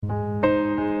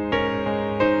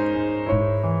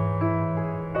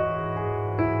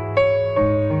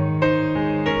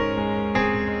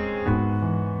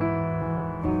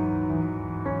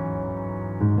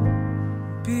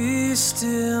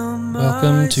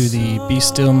Welcome to the Be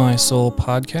Still My Soul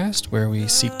podcast, where we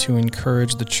seek to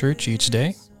encourage the church each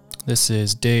day. This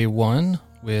is day 1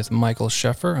 with Michael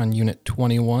Sheffer on Unit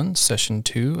 21, Session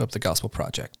 2 of the Gospel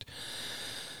Project.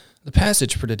 The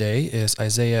passage for today is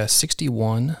Isaiah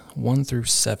 61, 1 through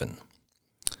 7.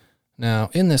 Now,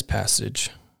 in this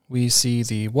passage, we see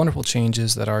the wonderful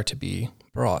changes that are to be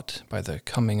brought by the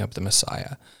coming of the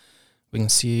Messiah. We can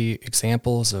see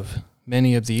examples of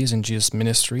many of these in Jesus'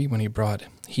 ministry when he brought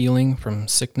healing from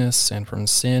sickness and from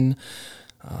sin,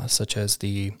 such as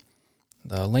the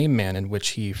lame man, in which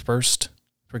he first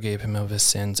forgave him of his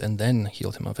sins and then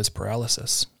healed him of his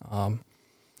paralysis.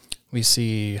 We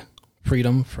see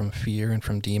freedom from fear and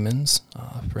from demons.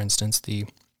 For instance, the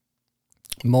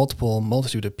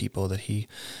multitude of people that he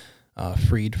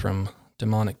freed from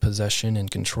demonic possession and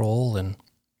control, and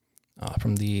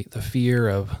from the fear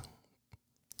of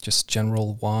just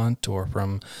general want, or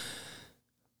from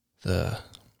the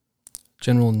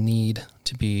general need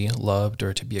to be loved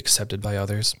or to be accepted by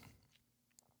others.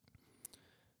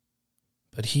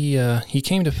 But he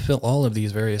came to fulfill all of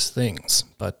these various things.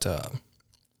 But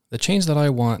the change that I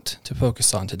want to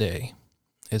focus on today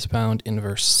is found in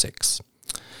verse 6.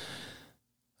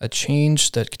 A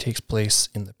change that takes place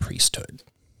in the priesthood.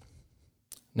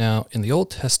 Now, in the Old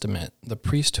Testament, the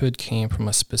priesthood came from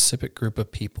a specific group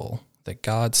of people that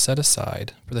God set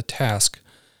aside for the task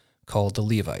called the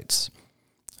Levites.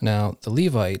 Now, the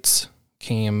Levites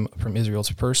came from Israel's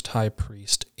first high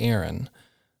priest, Aaron.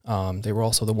 They were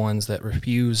also the ones that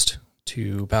refused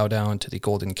to bow down to the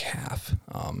golden calf.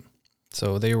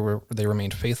 So they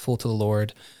remained faithful to the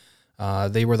Lord.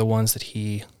 They were the ones that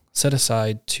he set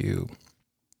aside to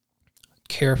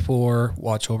care for,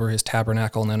 watch over his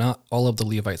tabernacle. Now, not all of the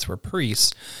Levites were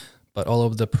priests, but all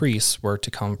of the priests were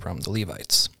to come from the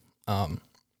Levites.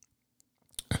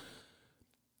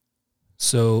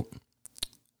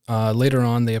 Later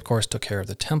on, they, of course, took care of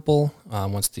the temple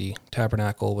once the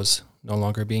tabernacle was no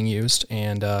longer being used,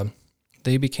 and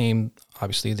they became,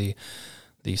 obviously,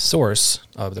 the source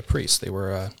of the priests. They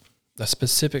were a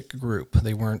specific group.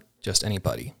 They weren't just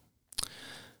anybody.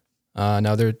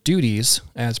 Now, their duties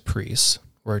as priests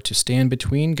were to stand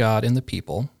between God and the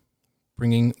people,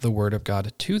 bringing the word of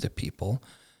God to the people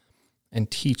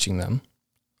and teaching them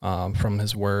from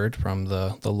his word, from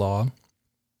the law,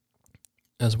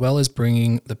 as well as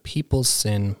bringing the people's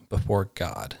sin before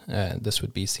God. This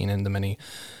would be seen in the many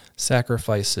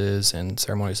sacrifices and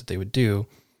ceremonies that they would do,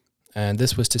 and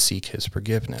this was to seek his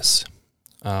forgiveness.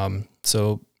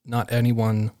 So not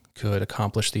anyone could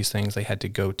accomplish these things. They had to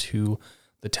go to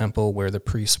the temple where the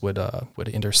priests would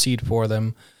intercede for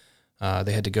them.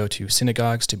 They had to go to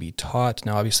synagogues to be taught.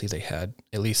 Now, obviously, they had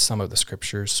at least some of the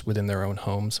scriptures within their own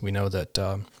homes. We know that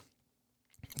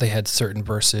they had certain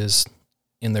verses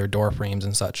in their door frames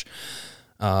and such.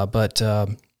 But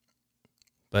for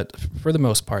the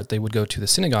most part, they would go to the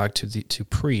synagogue, to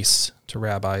priests, to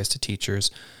rabbis, to teachers,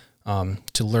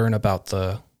 to learn about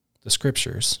the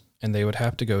scriptures. And they would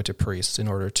have to go to priests in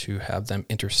order to have them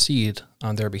intercede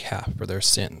on their behalf for their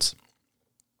sins.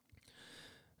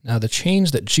 Now, the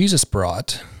change that Jesus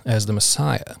brought as the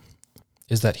Messiah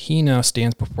is that he now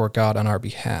stands before God on our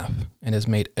behalf and has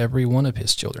made every one of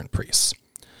his children priests.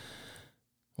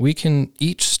 We can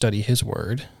each study his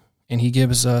word, and he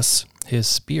gives us his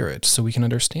spirit so we can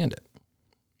understand it.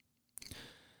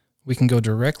 We can go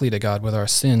directly to God with our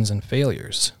sins and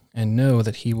failures and know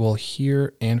that he will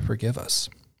hear and forgive us.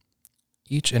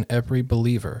 Each and every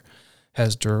believer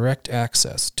has direct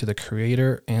access to the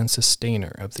creator and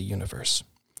sustainer of the universe.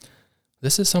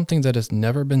 This is something that has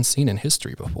never been seen in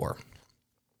history before.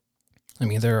 I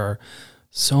mean, there are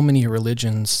so many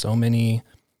religions, so many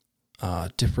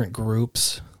different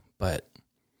groups, but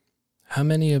how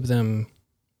many of them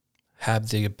have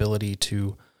the ability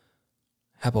to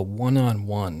have a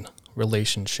one-on-one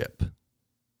relationship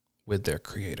with their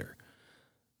creator?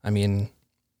 I mean,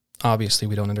 obviously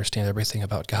we don't understand everything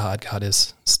about God. God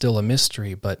is still a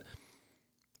mystery, but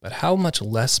how much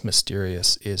less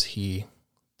mysterious is he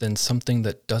than something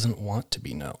that doesn't want to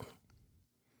be known?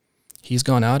 He's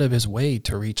gone out of his way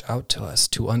to reach out to us,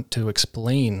 to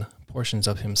explain portions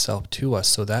of himself to us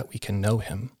so that we can know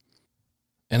him.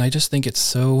 And I just think it's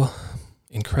so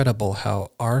incredible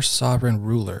how our sovereign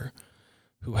ruler,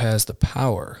 who has the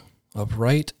power of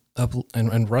right of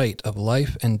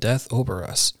life and death over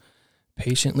us,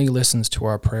 patiently listens to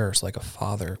our prayers like a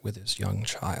father with his young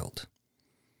child.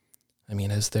 I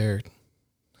mean, has there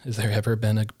ever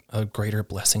been a greater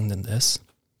blessing than this?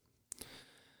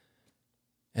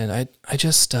 And I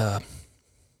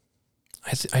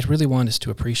really want us to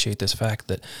appreciate this fact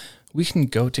that we can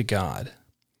go to God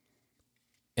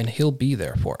and he'll be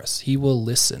there for us. He will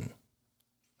listen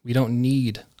We don't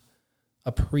need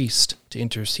a priest to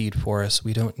intercede for us.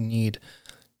 We don't need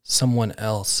someone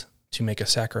else to make a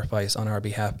sacrifice on our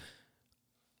behalf,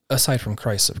 aside from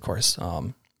Christ, of course.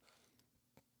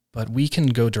 But we can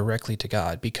go directly to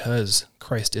God because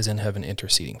Christ is in heaven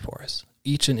interceding for us.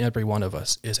 Each and every one of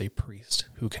us is a priest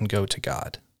who can go to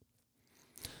God.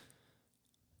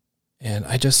 And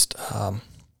I just, I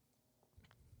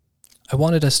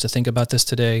wanted us to think about this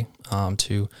today,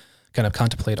 to kind of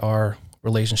contemplate our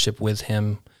relationship with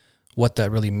him, what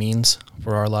that really means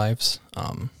for our lives.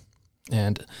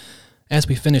 And as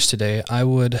we finish today, I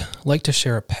would like to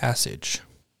share a passage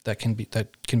that can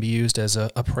be used as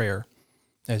a prayer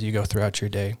as you go throughout your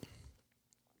day.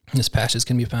 This passage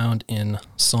can be found in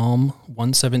Psalm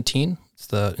 117. It's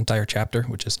the entire chapter,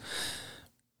 which is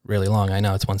really long. I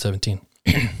know it's 117.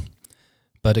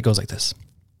 But it goes like this.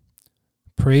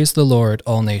 Praise the Lord,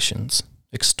 all nations.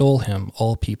 Extol him,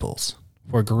 all peoples.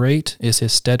 For great is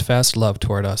his steadfast love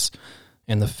toward us,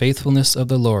 and the faithfulness of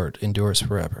the Lord endures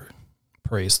forever.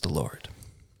 Praise the Lord.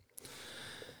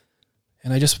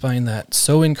 And I just find that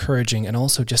so encouraging and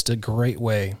also just a great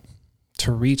way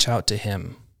to reach out to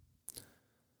him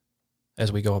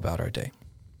as we go about our day.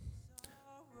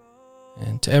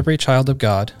 And to every child of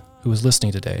God who is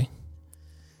listening today,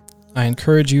 I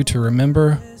encourage you to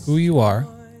remember who you are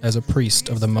as a priest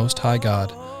of the Most High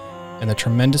God and the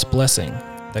tremendous blessing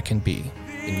that can be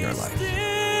in your life.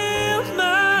 Fill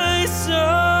my soul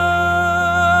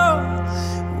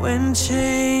when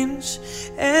change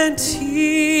and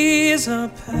tears are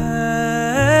past,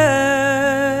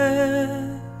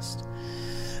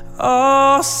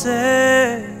 all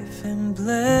safe and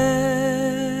blessed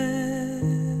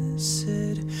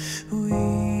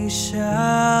we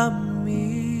shall